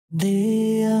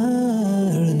They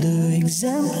are the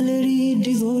exemplary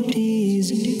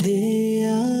devotees. They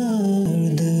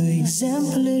are the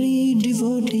exemplary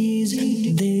devotees.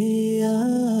 They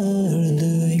are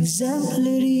the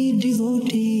exemplary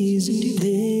devotees.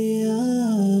 They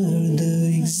are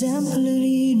the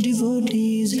exemplary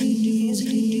devotees.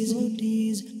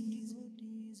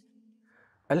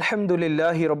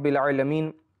 Alhamdulillahi Rabbil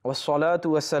Alameen. Wassalatu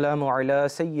wassalamu ala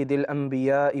Sayyidil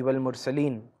Anbiya'i wal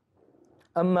Mursaleen.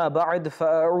 أما بعد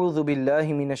فأعوذ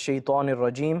بالله من الشيطان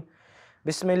الرجيم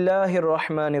بسم الله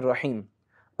الرحمن الرحيم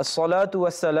الصلاة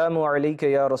والسلام عليك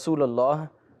يا رسول الله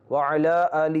وعلى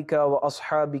آلك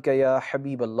وأصحابك يا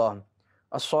حبيب الله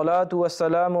الصلاة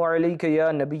والسلام عليك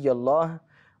يا نبي الله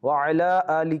وعلى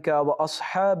آلك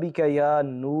وأصحابك يا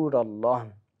نور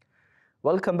الله.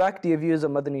 Welcome back, dear viewers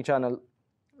of Madani Channel,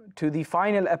 to the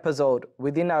final episode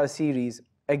within our series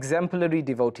Exemplary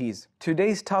Devotees.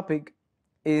 Today's topic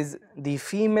is the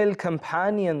female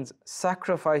companions'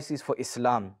 sacrifices for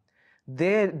Islam,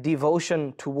 their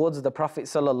devotion towards the Prophet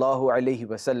sallallahu alaihi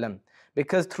wasallam.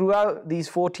 Because throughout these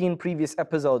 14 previous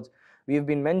episodes, we have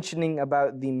been mentioning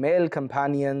about the male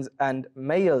companions and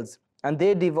males and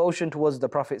their devotion towards the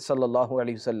Prophet sallallahu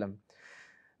alaihi wasallam.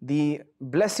 The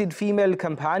blessed female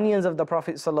companions of the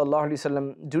Prophet sallallahu alaihi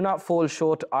wasallam do not fall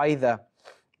short either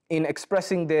in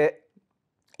expressing their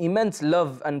immense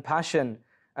love and passion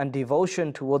and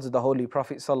devotion towards the Holy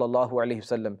Prophet sallallahu alaihi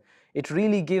wasallam. It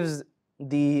really gives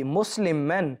the Muslim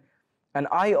men an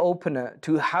eye-opener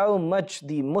to how much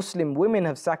the Muslim women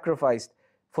have sacrificed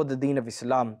for the deen of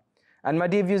Islam. And my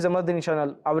dear viewers of Madani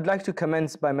Channel, I would like to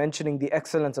commence by mentioning the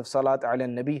excellence of Salat ala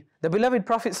Nabi. The beloved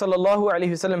Prophet sallallahu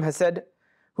alaihi wasallam has said,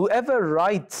 whoever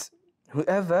writes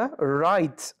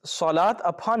Salat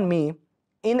upon me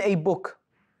in a book,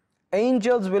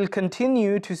 angels will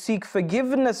continue to seek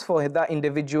forgiveness for that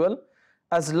individual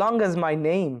as long as my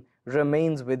name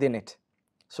remains within it.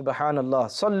 Subhanallah.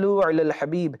 Sallu ala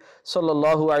al-Habib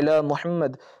sallallahu ala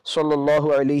Muhammad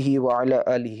sallallahu alayhi wa ala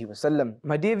alihi wa sallam.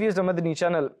 My dear viewers of Madani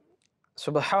Channel,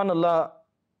 Subhanallah,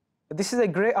 this is a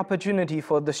great opportunity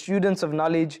for the students of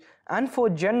knowledge and for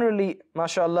generally,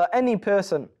 mashallah, any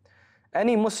person,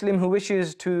 any Muslim who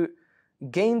wishes to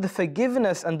gain the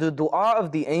forgiveness and the dua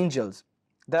of the angels.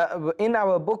 That in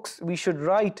our books we should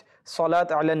write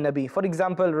Salat ala Nabi. For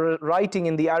example, writing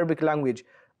in the Arabic language,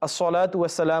 As-salatu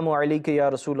wassalamu alayka ya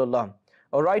Rasulullah,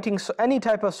 or writing any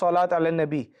type of Salat ala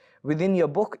Nabi within your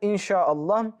book,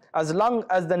 insha'Allah, as long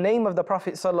as the name of the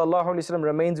Prophet sallallahu alaihi wasallam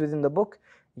remains within the book,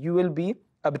 you will be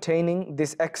obtaining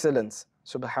this excellence.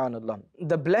 Subhanallah.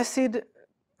 The blessed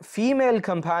female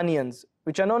companions,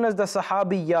 which are known as the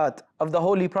Sahabiyat of the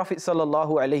Holy Prophet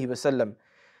sallallahu alaihi wasallam,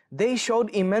 they showed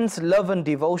immense love and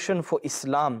devotion for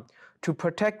Islam, to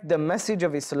protect the message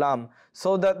of Islam,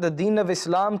 so that the deen of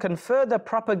Islam can further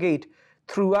propagate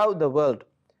throughout the world.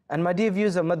 And my dear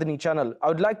viewers of Madani Channel, I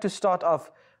would like to start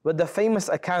off with the famous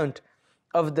account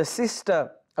of the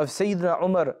sister of Sayyidina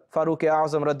Umar Farooq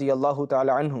A'azam radiyallahu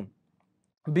ta'ala anhum.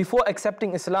 Before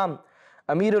accepting Islam,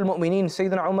 Amir al-Mu'mineen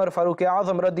Sayyidina Umar Farooq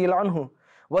A'azam radiyallahu anhu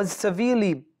was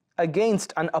severely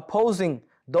against and opposing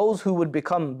those who would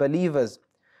become believers.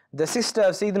 The sister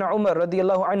of Sayyidina Umar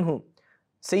radiyallahu anhu,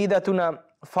 Sayyidatuna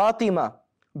Fatima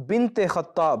bint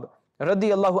Khattab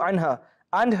radiyallahu anha,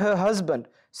 and her husband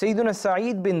Sayyiduna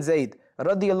Sa'id bin Zayd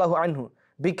radiyallahu anhu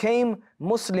became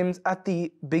Muslims at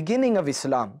the beginning of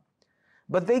Islam.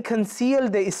 But they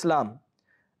concealed their Islam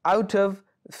out of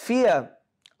fear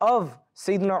of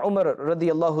Sayyidina Umar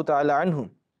radiyallahu ta'ala anhu.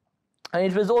 And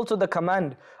it was also the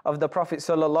command of the Prophet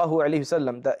sallallahu alaihi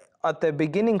wasallam that at the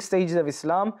beginning stages of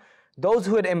Islam, those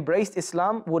who had embraced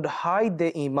Islam would hide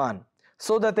their iman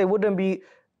so that they wouldn't be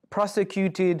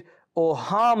prosecuted or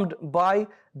harmed by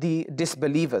the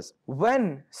disbelievers.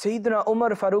 When Sayyidina Umar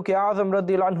Farooq A'azam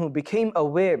radiyallahu anhu became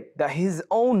aware that his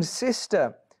own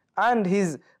sister and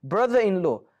his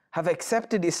brother-in-law have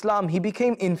accepted Islam, he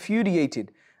became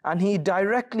infuriated and he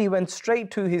directly went straight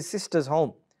to his sister's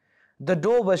home. The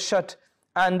door was shut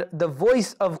and the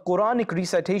voice of Quranic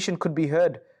recitation could be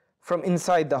heard from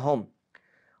inside the home.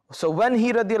 So when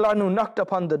he radiyallahu anhu knocked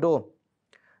upon the door,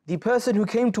 the person who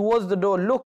came towards the door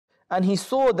looked and he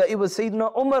saw that it was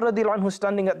Sayyidina Umar radiyallahu anhu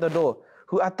standing at the door,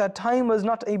 who at that time was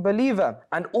not a believer.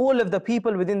 And all of the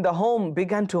people within the home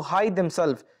began to hide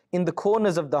themselves in the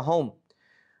corners of the home.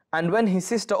 And when his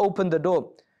sister opened the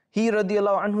door, he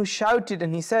radiyallahu anhu shouted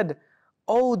and he said,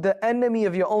 "Oh, the enemy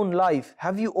of your own life,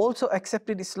 have you also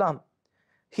accepted Islam?"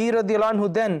 He radiyallahu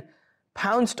anhu then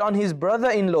pounced on his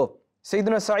brother-in-law,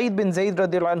 Sayyidina Sa'id bin Zayd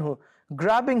radiyallahu anhu,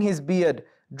 grabbing his beard,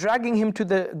 dragging him to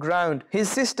the ground. His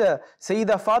sister,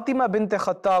 Sayyida Fatima bint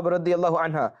Khattab radiyallahu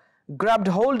anha, grabbed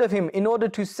hold of him in order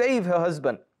to save her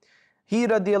husband. He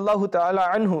radiallahu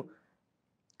ta'ala anhu,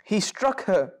 he struck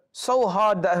her so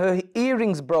hard that her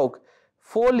earrings broke,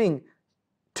 falling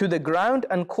to the ground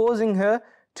and causing her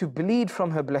to bleed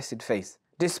from her blessed face.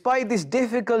 Despite this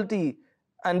difficulty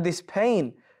and this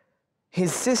pain,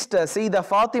 his sister Sayyidah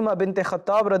Fatima bint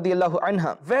Khattab radiallahu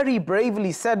anha very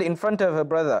bravely said in front of her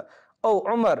brother, "Oh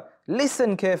Umar,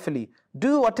 listen carefully,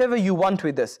 do whatever you want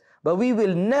with us, but we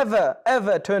will never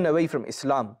ever turn away from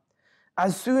Islam."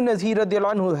 As soon as he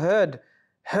radiallahu anhu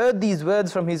heard these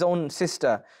words from his own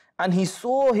sister, and he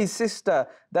saw his sister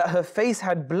that her face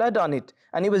had blood on it,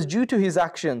 and it was due to his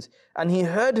actions, and he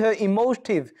heard her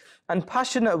emotive and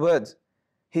passionate words,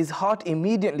 his heart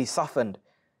immediately softened,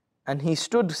 and he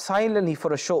stood silently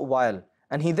for a short while,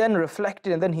 and he then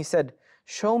reflected, and then he said,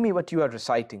 "Show me what you are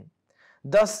reciting."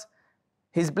 Thus,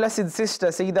 his blessed sister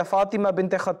Sayyidah Fatima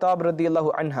bint Khattab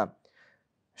radiallahu anha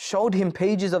showed him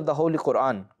pages of the Holy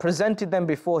Quran, presented them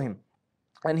before him,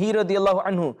 and he radiallahu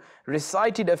anhu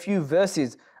recited a few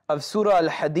verses of Surah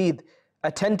Al-Hadid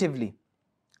attentively,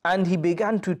 and he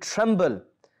began to tremble,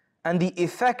 and the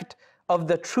effect of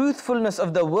the truthfulness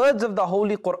of the words of the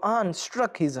Holy Quran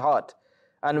struck his heart.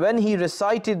 And when he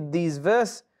recited these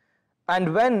verses,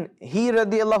 and when he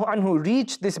radiallahu anhu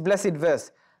reached this blessed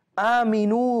verse,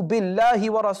 Aminu billahi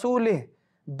wa rasulih,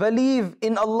 believe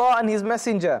in Allah and His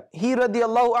Messenger, he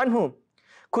radiallahu anhu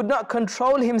could not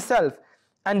control himself,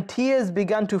 and tears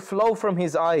began to flow from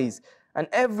his eyes, and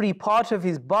every part of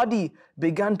his body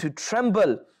began to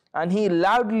tremble, and he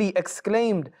loudly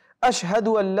exclaimed,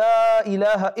 "Ashhadu an la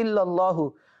ilaha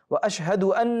illallah wa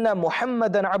ashhadu anna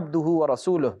Muhammadan abduhu wa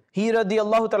rasuluh." He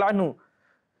radiallahu ta'ala anhu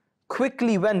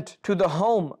quickly went to the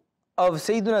home of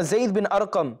Sayyidina Zayd bin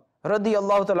Arqam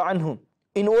radiallahu ta'ala anhu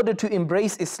in order to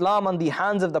embrace Islam on the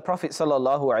hands of the Prophet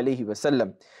sallallahu alaihi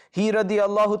wasallam. He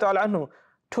radiallahu ta'ala anhu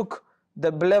took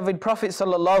the beloved Prophet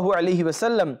sallallahu alaihi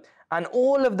wasallam and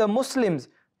all of the Muslims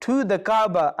to the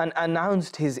Kaaba and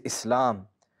announced his Islam.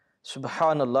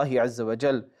 Subhanallah Azza wa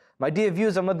Jal. My dear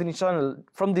viewers of Madani Channel,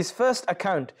 from this first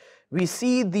account, we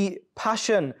see the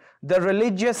passion, the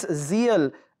religious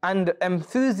zeal and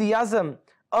enthusiasm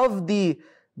of the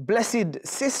blessed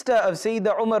sister of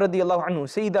Sayyidina Umar radiallahu anhu,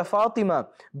 Sayyidah Fatima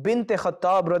bint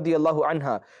Khattab radiallahu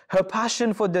anha, her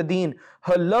passion for the deen,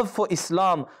 her love for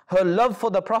Islam, her love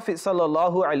for the Prophet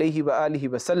sallallahu alaihi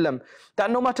wasallam, that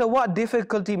no matter what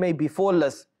difficulty may befall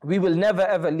us, we will never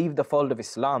ever leave the fold of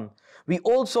Islam. We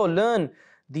also learn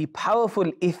the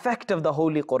powerful effect of the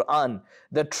Holy Quran,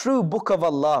 the true book of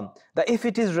Allah, that if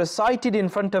it is recited in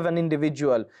front of an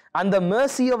individual and the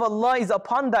mercy of Allah is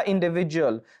upon that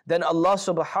individual, then Allah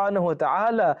subhanahu wa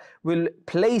ta'ala will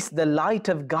place the light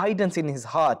of guidance in his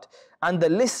heart, and the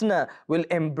listener will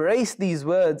embrace these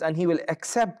words and he will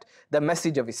accept the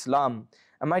message of Islam.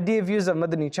 And my dear viewers of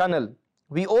Madani Channel,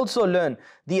 we also learn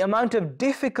the amount of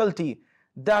difficulty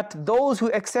that those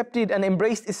who accepted and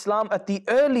embraced Islam at the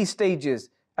early stages,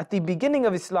 at the beginning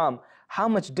of Islam, how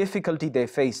much difficulty they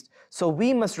faced. So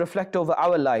we must reflect over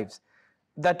our lives,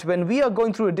 that when we are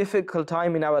going through a difficult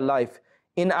time in our life,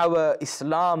 in our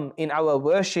Islam, in our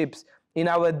worships, in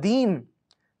our deen,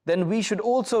 then we should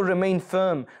also remain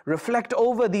firm, reflect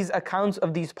over these accounts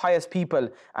of these pious people,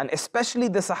 and especially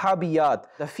the Sahabiyat,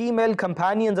 the female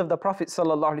companions of the Prophet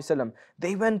ﷺ.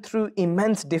 They went through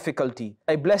immense difficulty.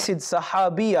 A blessed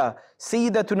Sahabiya,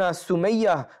 Sayyidatuna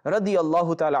Sumayyah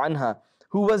radiyallahu ta'ala anha,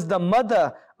 who was the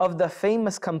mother of the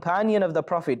famous companion of the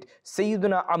Prophet,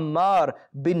 Sayyiduna Ammar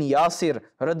bin Yasir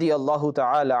radiyallahu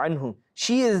ta'ala anhu.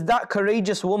 She is that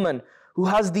courageous woman who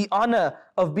has the honor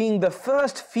of being the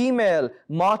first female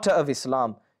martyr of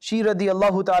Islam. She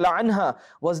radiyallahu ta'ala anha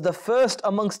was the first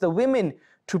amongst the women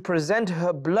to present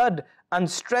her blood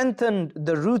and strengthen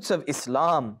the roots of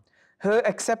Islam. Her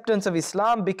acceptance of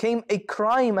Islam became a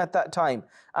crime at that time,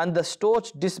 and the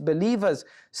staunch disbelievers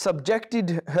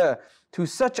subjected her to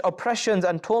such oppressions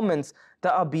and torments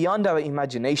that are beyond our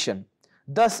imagination.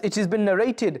 Thus, it has been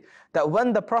narrated that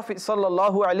when the Prophet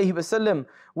ﷺ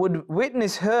would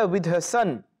witness her with her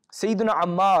son, Sayyiduna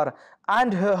Ammar,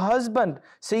 and her husband,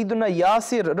 Sayyiduna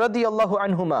Yasir radiyallahu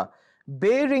anhuma,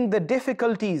 bearing the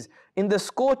difficulties in the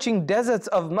scorching deserts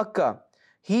of Makkah,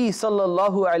 he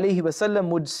ﷺ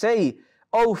would say,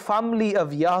 "O family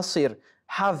of Yasir,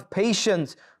 have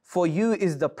patience, for you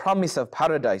is the promise of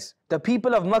paradise." The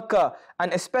people of Makkah,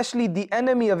 and especially the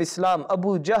enemy of Islam,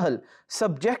 Abu Jahl,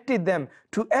 subjected them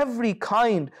to every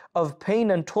kind of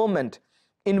pain and torment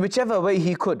in whichever way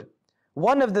he could.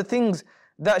 One of the things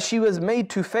that she was made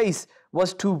to face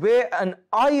was to wear an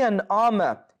iron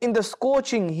armor in the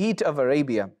scorching heat of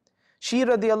Arabia. She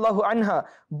radiyallahu anha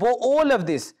bore all of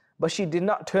this, but she did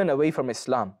not turn away from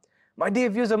Islam. My dear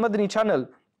viewers of Madani Channel,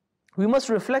 we must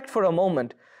reflect for a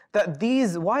moment that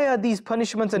why are these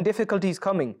punishments and difficulties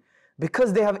coming?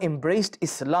 Because they have embraced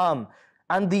Islam,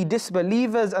 and the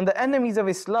disbelievers and the enemies of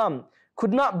Islam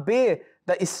could not bear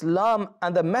that Islam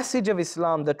and the message of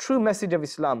Islam, the true message of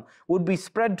Islam, would be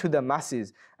spread to the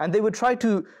masses, and they would try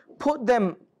to put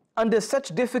them under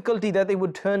such difficulty that they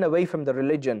would turn away from the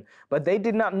religion. But they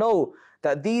did not know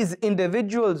that these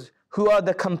individuals who are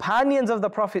the companions of the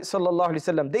Prophet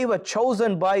ﷺ, they were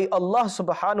chosen by Allah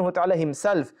subhanahu wa ta'ala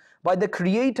himself, by the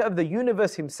creator of the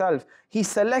universe himself. He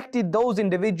selected those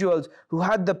individuals who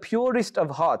had the purest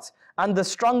of hearts and the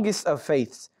strongest of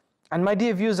faiths. And my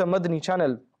dear viewers of Madani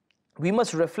Channel, we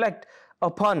must reflect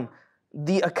upon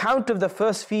the account of the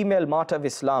first female martyr of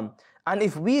Islam. And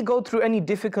if we go through any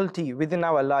difficulty within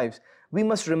our lives, we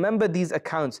must remember these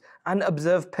accounts and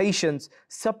observe patience,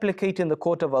 supplicate in the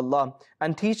court of Allah,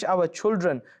 and teach our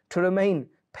children to remain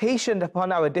patient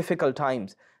upon our difficult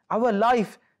times. Our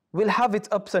life will have its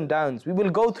ups and downs. We will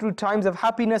go through times of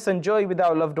happiness and joy with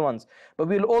our loved ones, but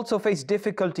we will also face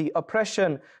difficulty,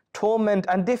 oppression, torment,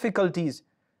 and difficulties.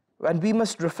 And we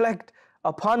must reflect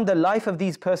upon the life of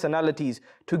these personalities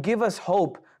to give us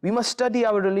hope. We must study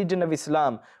our religion of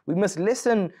Islam. We must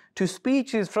listen to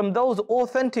speeches from those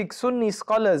authentic Sunni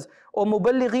scholars or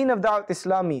muballighin of Da'wat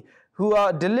Islami who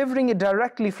are delivering it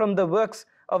directly from the works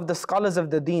of the scholars of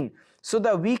the deen, so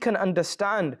that we can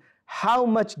understand how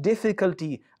much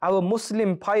difficulty our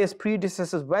Muslim pious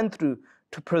predecessors went through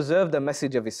to preserve the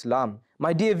message of Islam.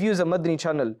 My dear viewers of Madani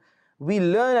Channel, we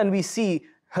learn and we see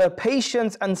her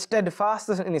patience and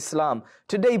steadfastness in Islam.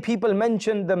 Today people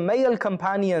mention the male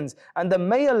companions and the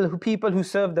male people who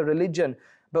serve the religion,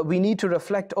 but we need to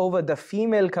reflect over the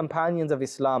female companions of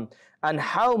Islam and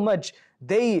how much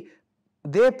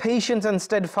their patience and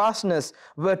steadfastness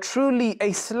were truly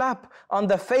a slap on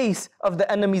the face of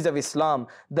the enemies of Islam,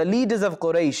 the leaders of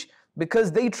Quraysh, because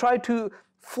they tried to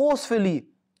forcefully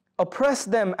oppress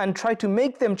them and try to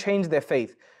make them change their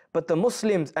faith. But the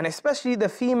Muslims, and especially the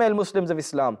female Muslims of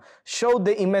Islam, showed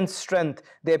their immense strength,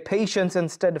 their patience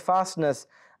and steadfastness,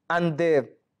 and their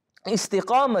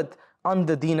istiqamat on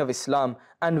the deen of Islam.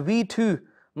 And we too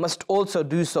must also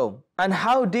do so. And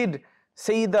how did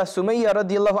Sayyidah Sumayya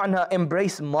radiallahu anha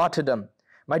embrace martyrdom?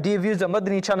 My dear viewers of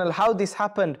Madani Channel, how this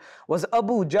happened was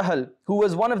Abu Jahl, who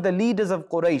was one of the leaders of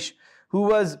Quraysh, who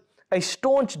was a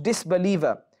staunch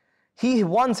disbeliever. He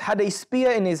once had a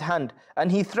spear in his hand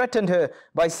and he threatened her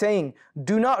by saying,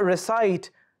 "Do not recite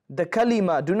the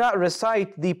kalima, do not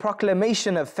recite the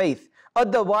proclamation of faith,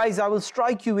 otherwise I will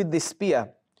strike you with this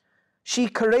spear." She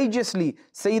courageously,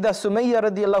 Sayyidah Sumayya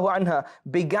radiallahu anha,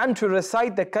 began to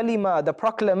recite the kalima, the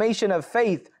proclamation of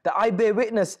faith, that I bear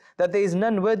witness that there is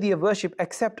none worthy of worship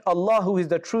except Allah, who is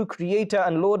the true creator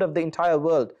and Lord of the entire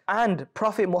world. And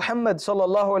Prophet Muhammad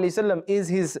sallallahu alaihi wasallam is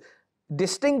his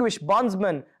distinguished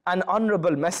bondsman and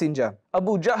honorable messenger.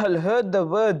 Abu Jahl heard the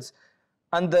words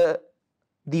and the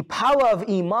power of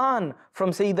Iman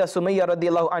from Sayyidah Sumayya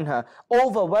radiallahu anha.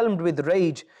 Overwhelmed with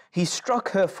rage, he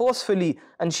struck her forcefully,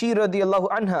 and she radiallahu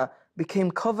anha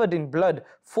became covered in blood,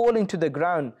 falling to the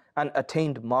ground, and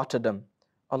attained martyrdom.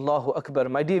 Allahu Akbar.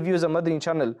 My dear viewers of Madani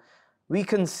Channel, we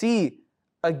can see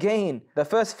again the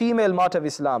first female martyr of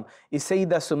Islam is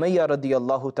Sayyidah Sumayya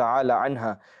radiallahu ta'ala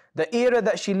anha. The era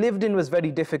that she lived in was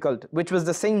very difficult, which was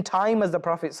the same time as the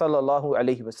Prophet sallallahu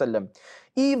alaihi wasallam.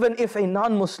 Even if a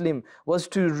non-Muslim was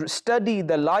to study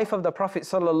the life of the Prophet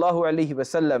sallallahu alaihi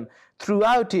wasallam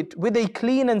throughout it with a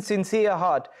clean and sincere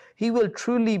heart, he will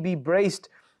truly be braced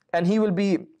and he will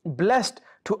be blessed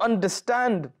to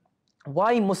understand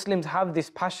why Muslims have this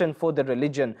passion for the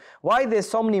religion, why there's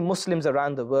so many Muslims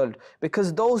around the world.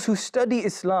 Because those who study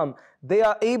Islam, they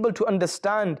are able to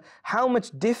understand how much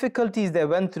difficulties they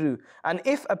went through. And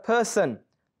if a person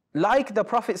like the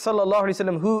Prophet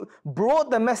ﷺ, who brought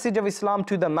the message of Islam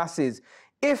to the masses,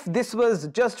 if this was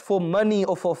just for money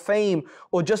or for fame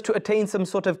or just to attain some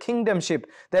sort of kingdomship,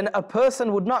 then a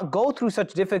person would not go through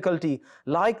such difficulty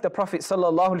like the Prophet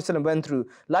ﷺ went through,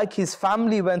 like his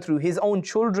family went through, his own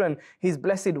children, his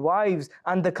blessed wives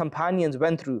and the companions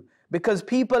went through. Because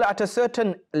people at a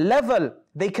certain level,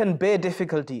 they can bear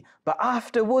difficulty, but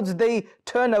afterwards they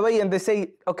turn away and they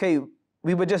say, okay,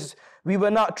 we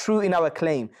were not true in our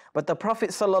claim. But the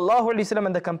Prophet ﷺ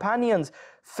and the companions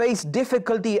faced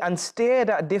difficulty and stared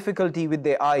at difficulty with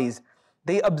their eyes.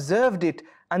 They observed it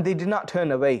and they did not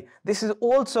turn away. This is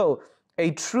also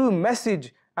a true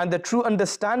message and the true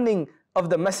understanding of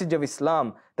the message of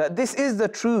Islam, that this is the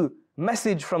true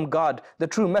message from God, the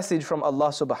true message from Allah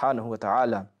subhanahu wa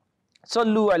ta'ala.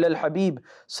 Sallu ala al-Habib,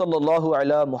 sallallahu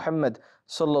ala Muhammad,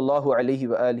 sallallahu alayhi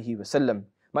wa alihi wa sallam.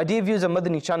 My dear viewers of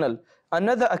Madani Channel,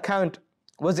 Another account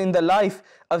was in the life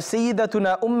of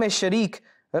Sayyidatuna Sharik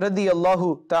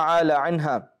radiyallahu ta'ala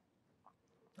anha,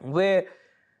 where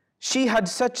she had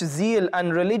such zeal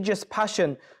and religious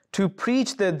passion to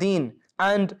preach the deen,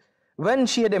 and when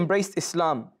she had embraced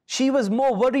Islam, she was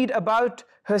more worried about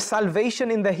her salvation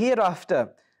in the hereafter,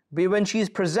 when she is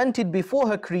presented before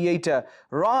her Creator,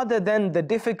 rather than the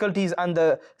difficulties and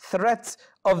the threats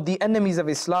of the enemies of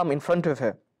Islam in front of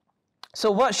her.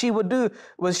 So what she would do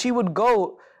was she would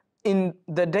go in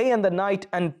the day and the night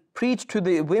and preach to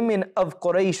the women of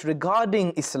Quraysh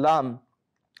regarding Islam.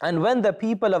 And when the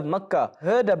people of Makkah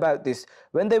heard about this,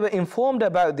 when they were informed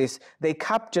about this, they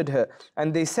captured her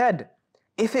and they said,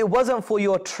 if it wasn't for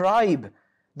your tribe,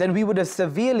 then we would have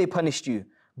severely punished you.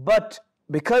 But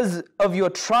because of your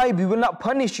tribe, we will not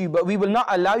punish you, but we will not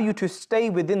allow you to stay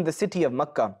within the city of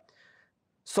Makkah.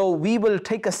 So we will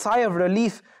take a sigh of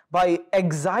relief by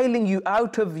exiling you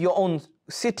out of your own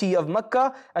city of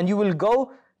Makkah, and you will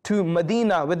go to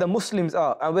Medina where the Muslims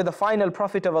are and where the final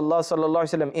Prophet of Allah sallallahu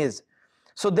alaihi wasallam is.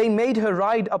 So they made her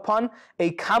ride upon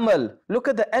a camel. Look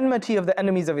at the enmity of the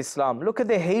enemies of Islam. Look at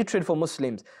their hatred for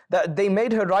Muslims. That they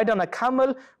made her ride on a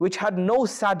camel which had no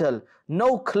saddle,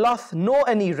 no cloth, no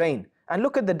any rein. And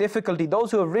look at the difficulty.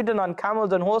 Those who have ridden on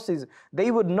camels and horses,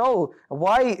 they would know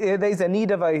why there is a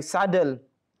need of a saddle,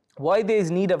 why there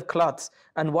is need of cloths,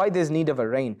 and why there is need of a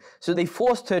rein. So they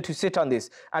forced her to sit on this.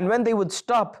 And when they would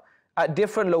stop at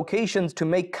different locations to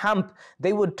make camp,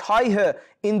 they would tie her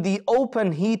in the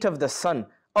open heat of the sun,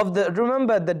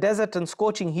 remember the desert and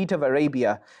scorching heat of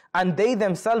Arabia, and they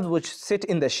themselves would sit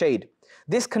in the shade.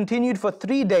 This continued for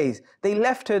 3 days. They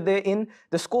left her there in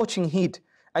the scorching heat,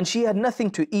 and she had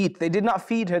nothing to eat. They did not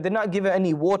feed her, they did not give her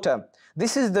any water.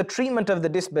 This is the treatment of the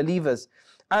disbelievers.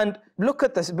 And look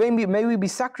at this, may we be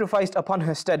sacrificed upon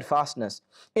her steadfastness.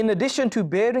 In addition to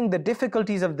bearing the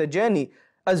difficulties of the journey,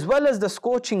 as well as the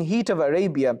scorching heat of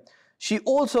Arabia, she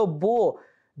also bore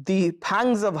the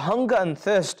pangs of hunger and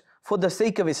thirst for the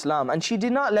sake of Islam. And she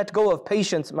did not let go of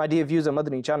patience, my dear viewers of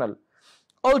Madani Channel.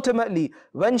 Ultimately,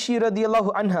 when she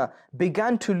radiallahu anha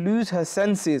began to lose her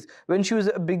senses, when she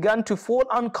began to fall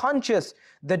unconscious,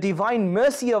 the divine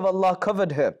mercy of Allah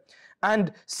covered her.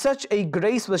 And such a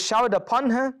grace was showered upon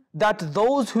her that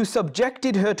those who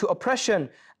subjected her to oppression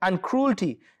and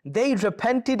cruelty, they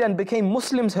repented and became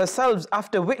Muslims herself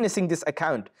after witnessing this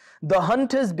account. The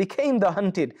hunters became the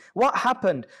hunted. What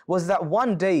happened was that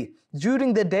one day,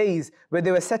 during the days where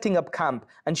they were setting up camp,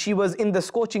 and she was in the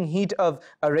scorching heat of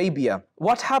Arabia,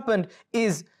 what happened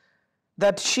is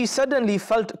that she suddenly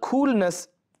felt coolness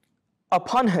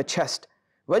upon her chest.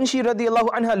 When she radiallahu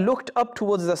anha looked up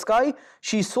towards the sky,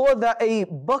 she saw that a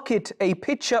bucket, a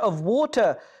pitcher of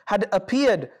water had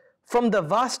appeared from the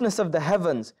vastness of the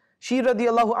heavens. She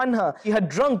radiallahu anha, she had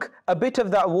drunk a bit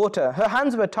of that water. Her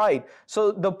hands were tied,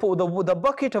 so the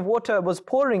bucket of water was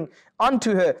pouring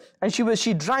onto her, and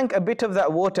she drank a bit of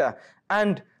that water.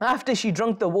 And after she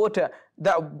drank the water,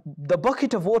 the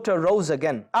bucket of water rose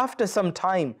again. After some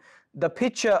time, the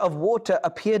pitcher of water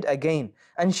appeared again,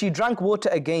 and she drank water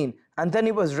again, and then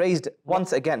it was raised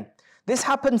once again. This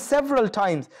happened several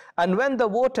times, and when the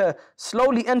water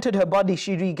slowly entered her body,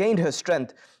 she regained her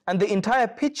strength, and the entire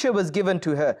pitcher was given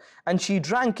to her, and she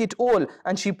drank it all,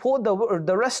 and she poured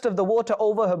the rest of the water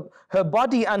over her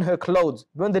body and her clothes.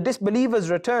 When the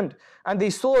disbelievers returned, and they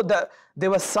saw that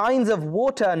there were signs of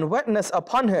water and wetness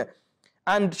upon her,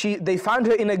 and they found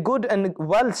her in a good and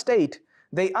well state,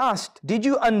 they asked, "Did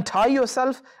you untie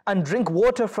yourself and drink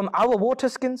water from our water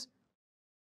skins?"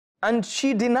 And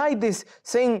she denied this,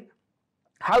 saying,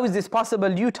 "How is this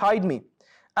possible? You tied me."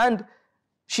 And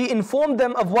she informed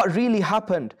them of what really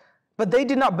happened, but they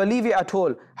did not believe it at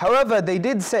all. However, they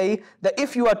did say that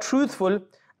if you are truthful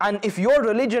and if your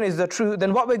religion is the truth,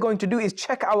 then what we're going to do is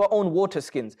check our own water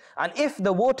skins. And if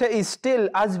the water is still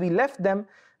as we left them,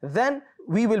 then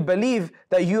we will believe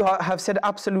that you have said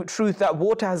absolute truth, that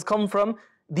water has come from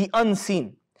the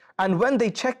unseen. And when they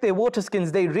checked their water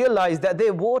skins, they realized that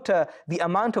their water, the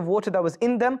amount of water that was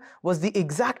in them, was the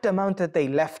exact amount that they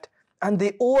left. And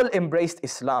they all embraced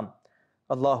Islam.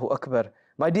 Allahu Akbar.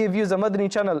 My dear viewers of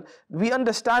Madani Channel, we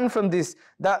understand from this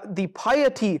that the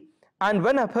piety, and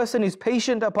when a person is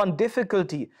patient upon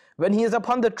difficulty, when he is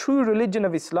upon the true religion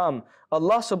of Islam,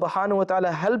 Allah subhanahu wa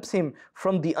ta'ala helps him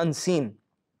from the unseen.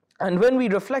 And when we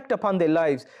reflect upon their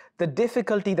lives, the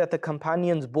difficulty that the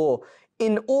companions bore,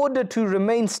 in order to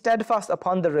remain steadfast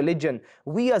upon the religion,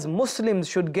 we as Muslims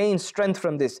should gain strength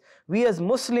from this. We as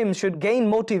Muslims should gain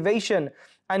motivation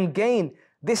and gain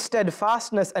this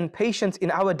steadfastness and patience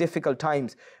in our difficult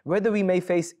times. Whether we may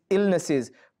face illnesses,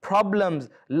 problems,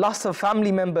 loss of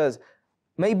family members,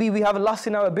 Maybe we have loss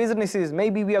in our businesses.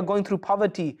 Maybe we are going through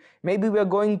poverty. Maybe we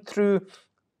are going through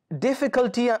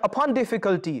difficulty upon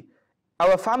difficulty.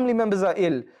 Our family members are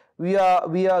ill. We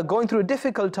are going through a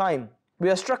difficult time.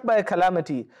 We are struck by a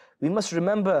calamity. We must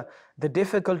remember the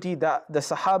difficulty that the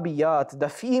Sahabiyat, the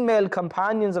female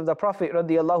companions of the Prophet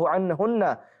radiyallahu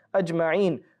anhunna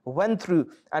ajma'een went through,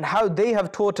 and how they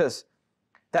have taught us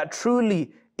that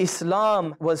truly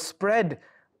Islam was spread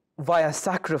via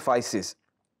sacrifices.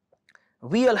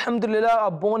 We, alhamdulillah,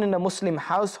 are born in a Muslim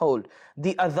household.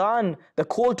 The adhan, the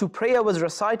call to prayer, was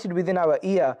recited within our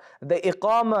ear. The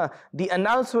iqamah, the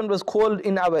announcement, was called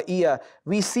in our ear.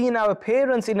 We seen our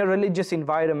parents in a religious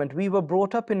environment. We were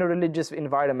brought up in a religious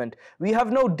environment. We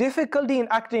have no difficulty in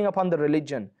acting upon the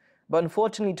religion. But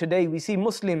unfortunately today we see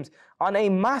Muslims on a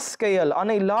mass scale,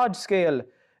 on a large scale,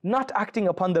 not acting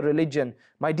upon the religion.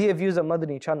 My dear viewers of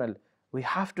Madani Channel, we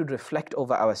have to reflect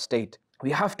over our state. We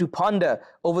have to ponder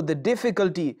over the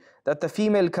difficulty that the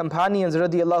female companions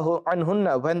radiyallahu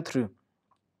anhunna went through.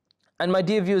 And my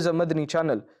dear viewers of Madani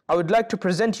Channel, I would like to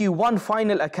present you one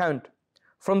final account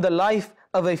from the life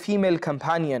of a female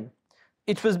companion.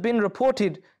 It was been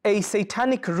reported a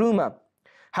satanic rumor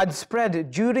had spread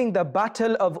during the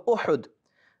battle of Uhud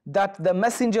that the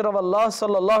Messenger of Allah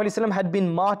sallallahu alaihi wasallam had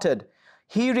been martyred.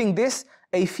 Hearing this,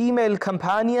 a female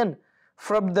companion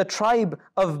from the tribe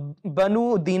of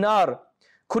Banu Dinar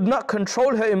could not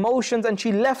control her emotions, and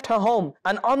she left her home.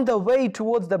 And on the way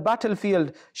towards the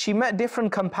battlefield, she met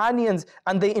different companions,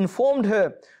 and they informed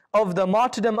her of the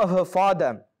martyrdom of her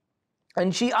father.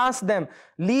 And she asked them,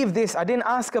 leave this. I didn't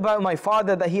ask about my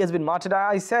father, that he has been martyred.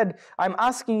 I said, I'm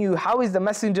asking you, how is the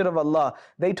Messenger of Allah?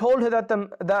 They told her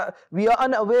that we are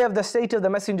unaware of the state of the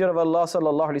Messenger of Allah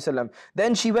sallallahu alaihi wasallam.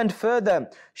 Then she went further.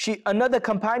 Another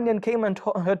companion came and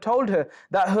told her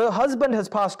that her husband has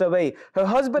passed away. Her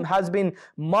husband has been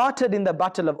martyred in the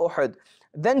battle of Uhud.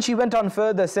 Then she went on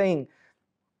further saying,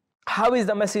 how is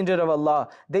the Messenger of Allah?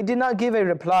 They did not give a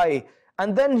reply.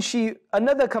 And then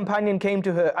another companion came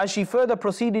to her as she further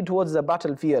proceeded towards the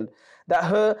battlefield, that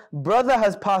her brother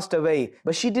has passed away.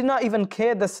 But she did not even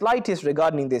care the slightest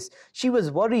regarding this. She was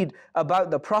worried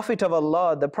about the Prophet of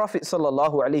Allah, the Prophet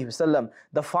sallallahu alaihi wasallam,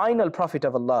 the final Prophet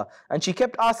of Allah. And she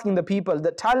kept asking the people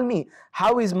that, tell me,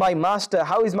 how is my master,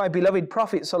 how is my beloved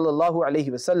Prophet sallallahu alaihi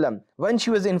wasallam? When she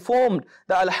was informed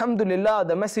that alhamdulillah,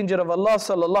 the Messenger of Allah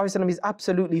sallallahu alaihi wasallam is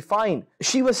absolutely fine,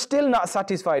 she was still not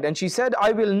satisfied, and she said,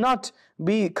 I will not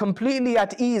be completely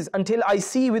at ease until I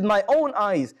see with my own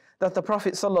eyes that the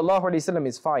Prophet sallallahu alaihi wasallam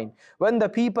is fine. When the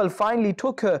people finally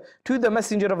took her to the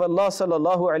Messenger of Allah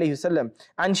sallallahu alaihi wasallam,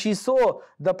 and she saw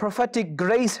the prophetic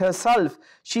grace herself,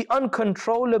 she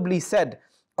uncontrollably said,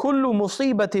 Kullu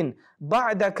musibatin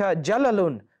ba'daka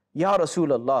jalalun, Ya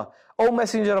Rasulullah. O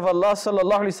Messenger of Allah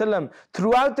sallallahu alaihi wasallam,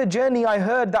 throughout the journey I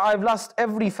heard that I've lost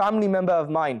every family member of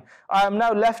mine. I am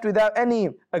now left without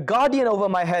a guardian over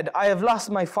my head. I have lost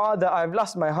my father, I have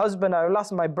lost my husband, I have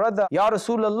lost my brother. Ya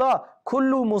Rasulullah,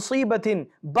 kullu musibatin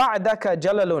ba'daka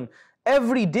jalalun.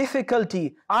 Every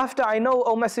difficulty, after I know,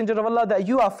 O Messenger of Allah, that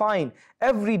you are fine,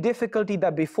 every difficulty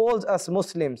that befalls us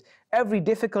Muslims, every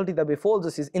difficulty that befalls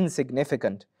us is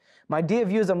insignificant. My dear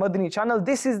viewers of Madani Channel,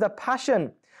 this is the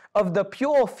passion of the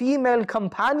pure female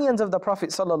companions of the Prophet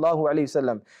sallallahu alaihi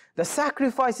wasallam. The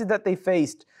sacrifices that they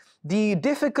faced, the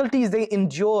difficulties they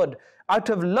endured out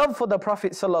of love for the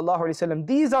Prophet sallallahu alaihi wasallam.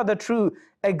 These are the true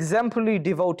exemplary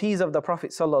devotees of the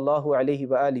Prophet sallallahu alaihi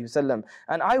wasallam.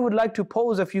 And I would like to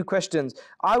pose a few questions.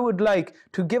 I would like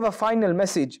to give a final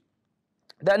message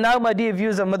that now, my dear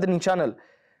viewers of Madani Channel,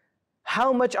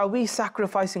 how much are we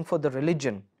sacrificing for the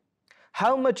religion?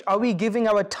 How much are we giving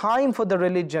our time for the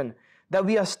religion? That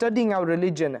we are studying our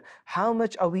religion. How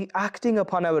much are we acting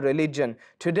upon our religion?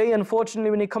 Today,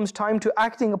 unfortunately, when it comes time to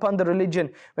acting upon the religion,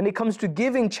 when it comes to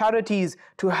giving charities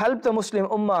to help the Muslim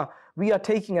Ummah, we are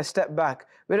taking a step back.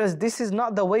 Whereas this is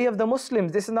not the way of the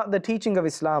Muslims. This is not the teaching of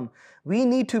Islam. We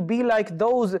need to be like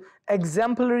those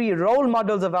exemplary role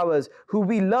models of ours who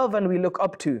we love and we look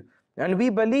up to. And we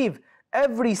believe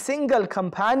every single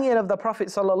companion of the Prophet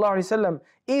ﷺ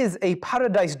is a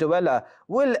paradise dweller,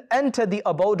 will enter the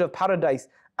abode of paradise.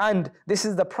 And this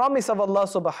is the promise of Allah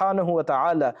subhanahu wa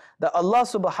ta'ala, that Allah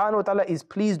subhanahu wa ta'ala is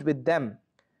pleased with them.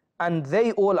 And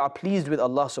they all are pleased with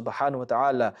Allah subhanahu wa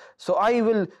ta'ala. So I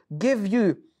will give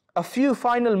you a few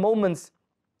final moments.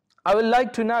 I would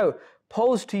like to now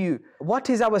pose to you, what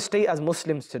is our state as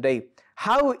Muslims today?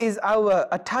 How is our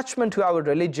attachment to our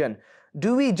religion?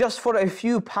 Do we, just for a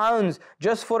few pounds,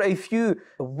 just for a few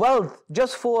wealth,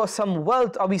 just for some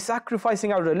wealth, are we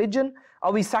sacrificing our religion?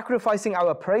 Are we sacrificing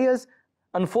our prayers?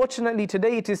 Unfortunately,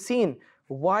 today it is seen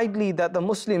widely that the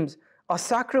Muslims are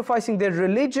sacrificing their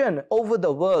religion over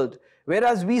the world.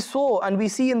 Whereas we saw and we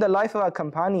see in the life of our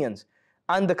companions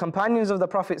and the companions of the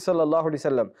Prophet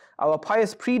ﷺ, our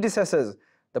pious predecessors,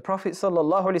 the Prophet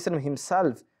ﷺ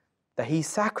himself, that he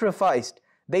sacrificed.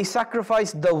 They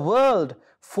sacrificed the world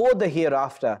for the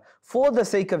hereafter, for the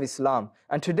sake of Islam.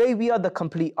 And today we are the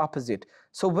complete opposite.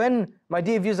 So when, my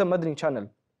dear viewers of Madani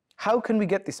Channel, how can we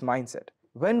get this mindset?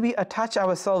 When we attach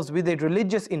ourselves with a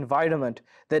religious environment,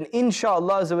 then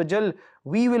inshallah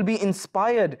we will be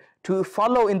inspired to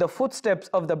follow in the footsteps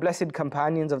of the blessed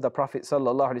companions of the Prophet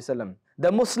ﷺ.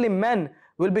 The Muslim men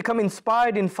will become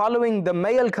inspired in following the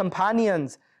male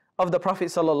companions of the Prophet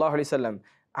ﷺ.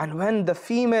 And when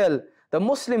the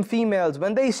Muslim females,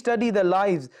 when they study the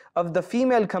lives of the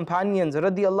female companions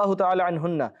radiyallahu ta'ala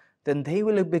anhunna, then they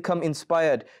will become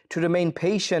inspired to remain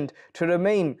patient, to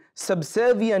remain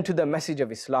subservient to the message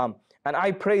of Islam. And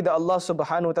I pray that Allah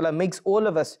subhanahu wa ta'ala makes all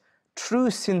of us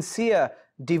true, sincere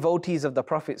devotees of the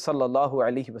Prophet sallallahu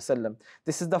alaihi wasallam.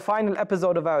 This is the final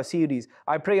episode of our series.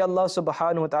 I pray Allah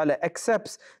subhanahu wa ta'ala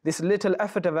accepts this little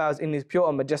effort of ours in His pure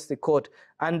and majestic court.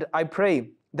 And I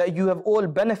pray that you have all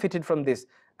benefited from this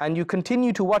and you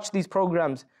continue to watch these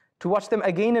programs, to watch them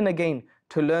again and again,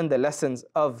 to learn the lessons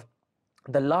of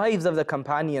the lives of the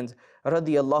companions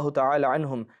radiyallahu ta'ala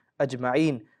anhum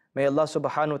ajma'een. May Allah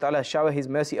subhanahu wa ta'ala shower His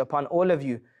mercy upon all of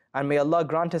you, and may Allah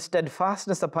grant us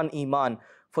steadfastness upon Iman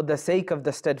for the sake of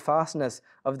the steadfastness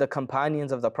of the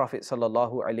companions of the Prophet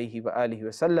sallallahu alaihi wa alihi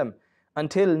wasallam.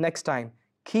 Until next time,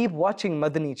 keep watching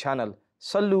Madani Channel.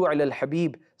 Sallu ala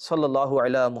al-Habib sallallahu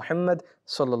ala Muhammad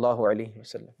sallallahu alaihi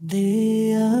wasallam.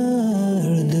 They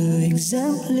are the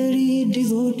exemplary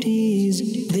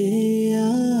devotees. They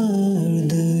are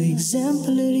the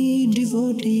exemplary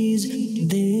devotees.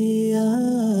 They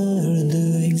are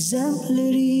the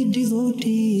exemplary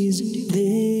devotees.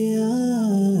 They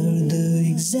are the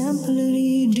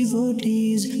exemplary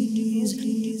devotees.